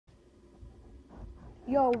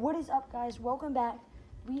Yo, what is up, guys? Welcome back.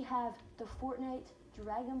 We have the Fortnite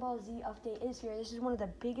Dragon Ball Z update is here. This is one of the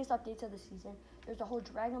biggest updates of the season. There's the whole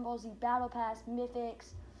Dragon Ball Z Battle Pass, Mythics,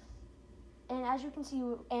 and as you can see,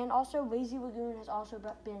 and also Lazy Lagoon has also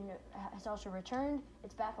returned.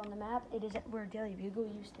 It's back on the map. It is where Daily Bugle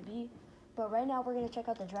used to be. But right now, we're gonna check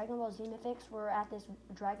out the Dragon Ball Z Mythics. We're at this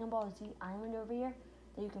Dragon Ball Z island over here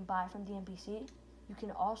that you can buy from the NPC. You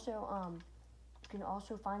can also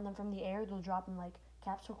find them from the air. They'll drop in like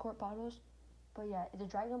capsule quart bottles. But yeah, the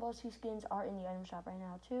Dragon Ball Z skins are in the item shop right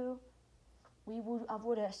now too. We would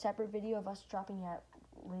upload a separate video of us dropping at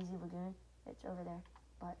Lazy Lagoon. It's over there.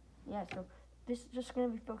 But yeah, so this is just going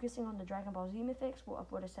to be focusing on the Dragon Ball Z Mythics. We'll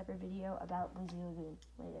upload a separate video about Lazy Lagoon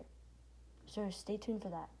later. So stay tuned for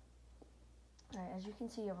that. Alright, as you can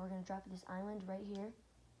see, we're going to drop this island right here.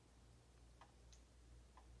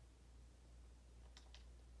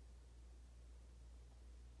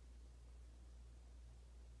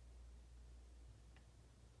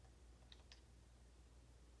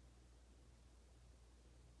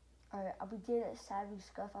 Alright, we did sadly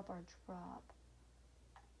scuff up our drop.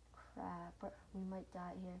 Crap, but we might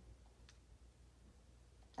die here.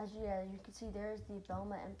 As you can see, there's the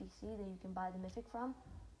Belma NPC that you can buy the mythic from.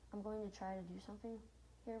 I'm going to try to do something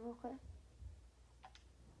here real quick.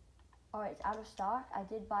 Alright, it's out of stock. I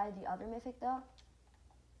did buy the other mythic though.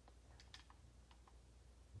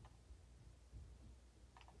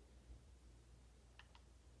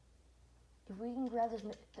 If we can grab this...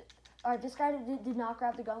 Alright, this guy did not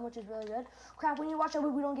grab the gun, which is really good. Crap, we need to watch out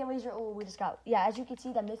we don't get laser. Oh, we just got... Yeah, as you can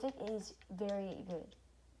see, the mythic is very good.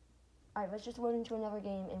 Alright, let's just load into another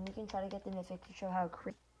game, and we can try to get the mythic to show how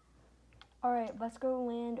crazy... Alright, let's go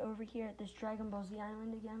land over here at this Dragon Ball Z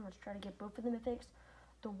island again. Let's try to get both of the mythics.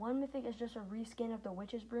 The one mythic is just a reskin of the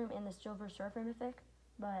Witch's Broom and the Silver Surfer mythic.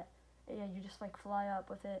 But, yeah, you just, like, fly up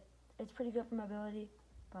with it. It's pretty good for mobility,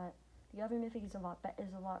 but the other mythic is a lot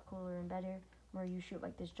cooler and better, where you shoot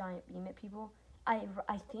like this giant beam at people. I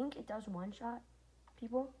think it does one-shot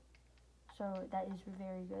people, so that is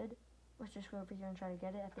very good. Let's just go over here and try to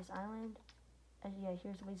get it at this island. And yeah,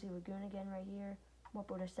 here's Lazy Lagoon again right here. We'll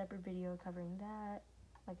upload a separate video covering that,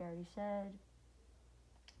 like I already said.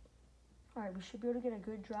 Alright, we should be able to get a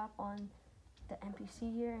good drop on the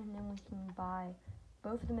NPC here, and then we can buy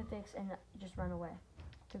both of the mythics and just run away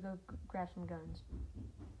to go grab some guns.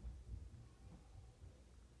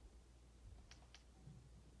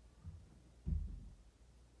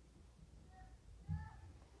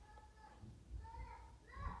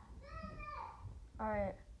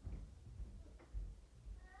 Alright.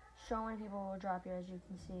 Showing people will drop here, as you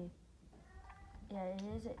can see. Yeah, it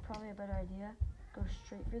is probably a better idea. Go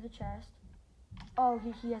straight for the chest. Oh,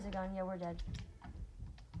 he has a gun. Yeah, we're dead.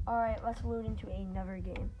 Alright, let's load into another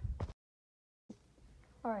game.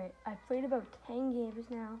 Alright, I've played about 10 games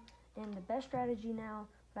now, and the best strategy now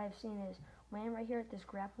that I've seen is land right here at this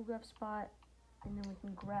grapple glove spot, and then we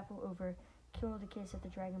can grapple over, kill the kids at the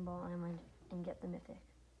Dragon Ball Island, and get the mythic.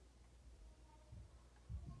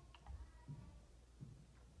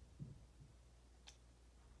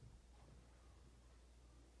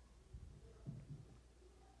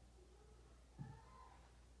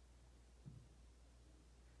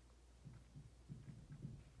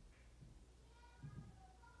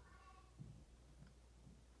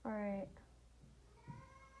 Alright.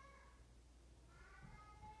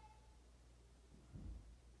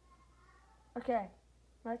 Okay,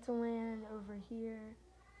 let's land over here.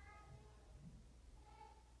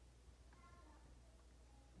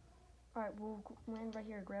 Alright, we'll land right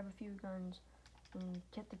here, grab a few guns, and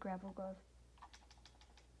get the grapple glove.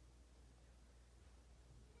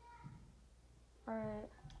 Alright,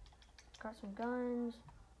 got some guns.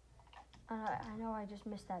 I know I just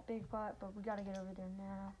missed that big pot, but we gotta get over there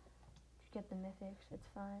now to get the mythics. It's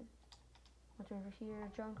fine. What's over here?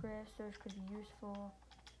 Junk rifts, those could be useful.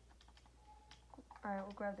 Alright,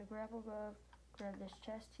 we'll grab the grapple glove, grab this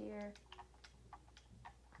chest here.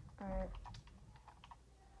 Alright.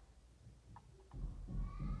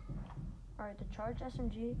 Alright, the charged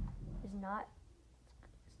SMG is not...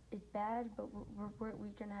 It's bad, but we're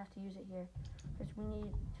gonna have to use it here. Because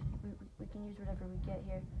we can use whatever we get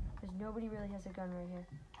here. Because nobody really has a gun right here.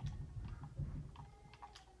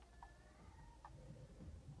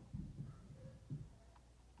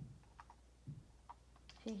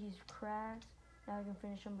 See, he's cracked. Now I can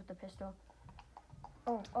finish him with the pistol.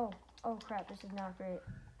 Oh crap, this is not great.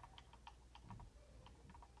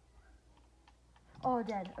 Oh,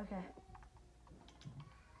 dead, okay.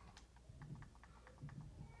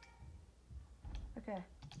 Okay.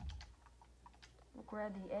 We'll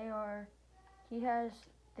grab the AR. He has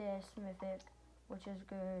this mythic, which is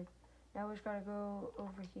good. Now we just gotta go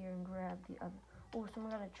over here and grab the other. Oh,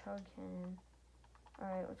 someone got a chug cannon.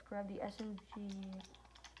 Alright, let's grab the SMG.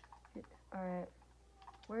 Alright.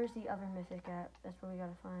 Where's the other mythic at? That's what we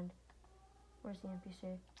gotta find. Where's the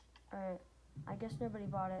NPC? Alright. I guess nobody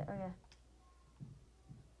bought it. Okay.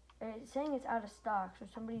 It's saying it's out of stock, so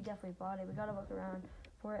somebody definitely bought it. We gotta look around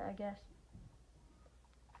for it, I guess.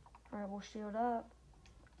 Alright, we'll shield up.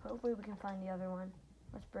 Hopefully we can find the other one.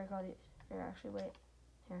 Let's break all these. Here, actually, wait.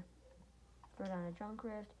 Here. Throw down a junk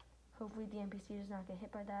rift. Hopefully the NPC does not get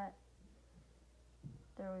hit by that.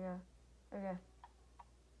 There we go. Okay.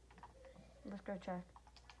 Let's go check.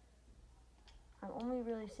 I'm only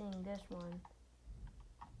really seeing this one.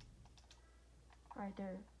 Alright,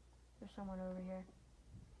 there's someone over here.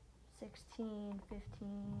 16,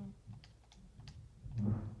 15.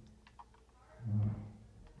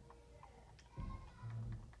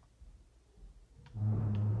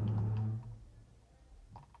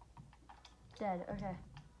 Dead, okay.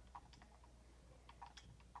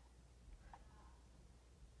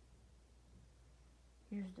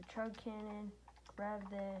 Use the chug cannon, grab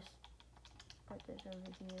this, put this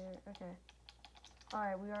over here, okay.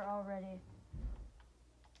 Alright, we are all ready.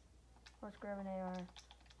 Let's grab an AR.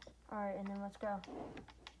 Alright, and then let's go.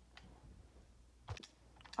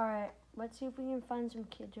 Alright, let's see if we can find some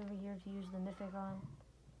kids over here to use the mythic on.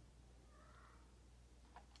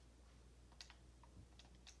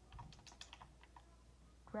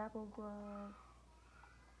 Grapple glove.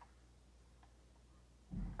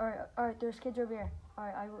 Alright, there's kids over here.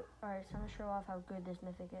 Alright, it's time to show off how good this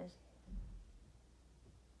mythic is.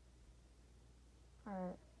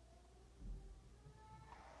 Alright.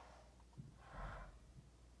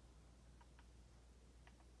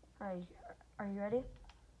 Alright, are you ready?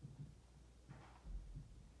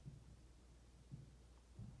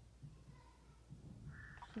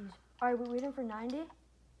 Jeez. Alright, we're waiting for 90.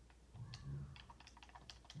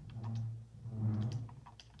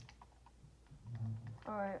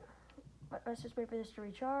 Alright, let's just wait for this to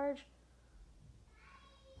recharge.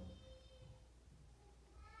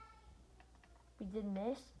 We did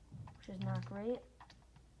miss, which is not great.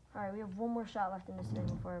 Alright, we have one more shot left in this thing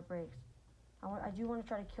before it breaks. I do want to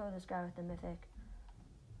try to kill this guy with the mythic.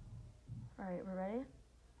 Alright, we're ready? And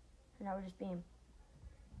now we just beam.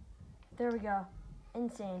 There we go.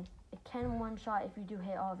 Insane. It can one-shot if you do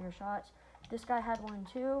hit all of your shots. This guy had one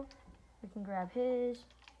too. We can grab his.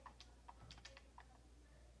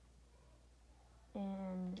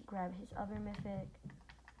 And grab his other mythic.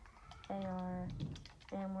 AR.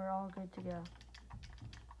 And we're all good to go.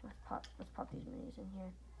 Let's pop these minis in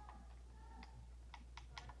here.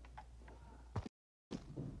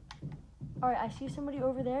 Alright, I see somebody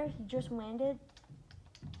over there. He just landed.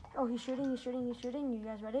 Oh, he's shooting. You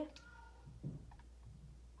guys ready?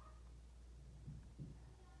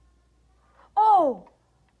 Oh!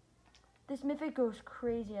 This mythic goes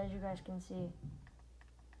crazy, as you guys can see.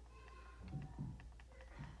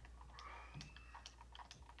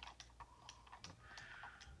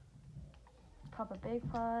 Let's pop a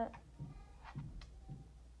big pot.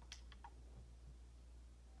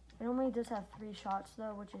 It only does have 3 shots,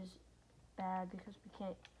 though, which is bad because we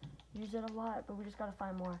can't use it a lot, but we just gotta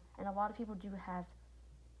find more. And a lot of people do have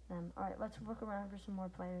them. Alright, let's look around for some more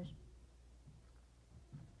players.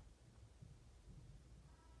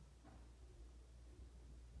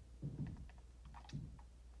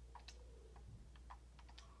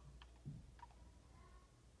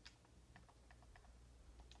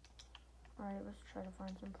 Alright, let's try to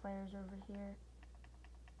find some players over here.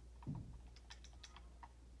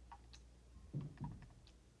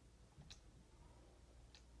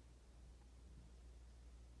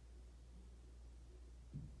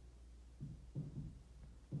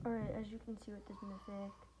 Alright, as you can see with this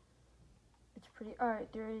mythic, it's pretty...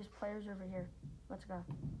 Alright, there is players over here. Let's go.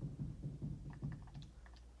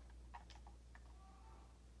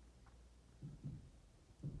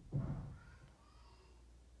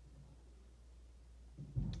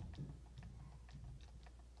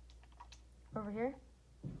 Over here.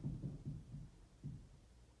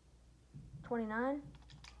 29.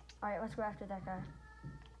 Alright, let's go after that guy.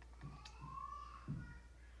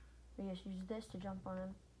 We just use this to jump on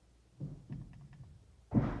him.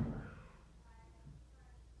 You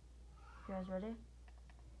guys ready?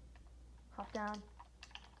 Hop down.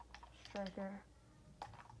 Striker.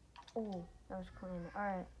 Oh, that was clean.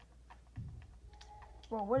 Alright.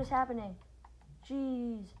 Whoa, what is happening?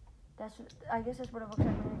 Jeez. I guess that's what it looks like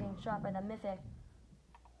when you're getting shot by that mythic.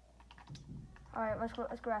 Alright, let's go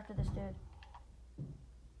after this dude.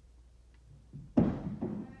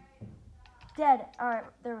 Dead. Alright,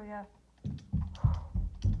 there we go.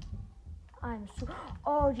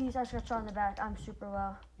 Oh, geez, I just got shot in the back. I'm super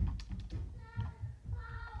low.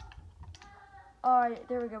 Alright,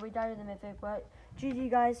 there we go. We died in the mythic, but GG,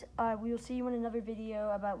 guys. We will see you in another video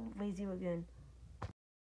about Lazy Lagoon.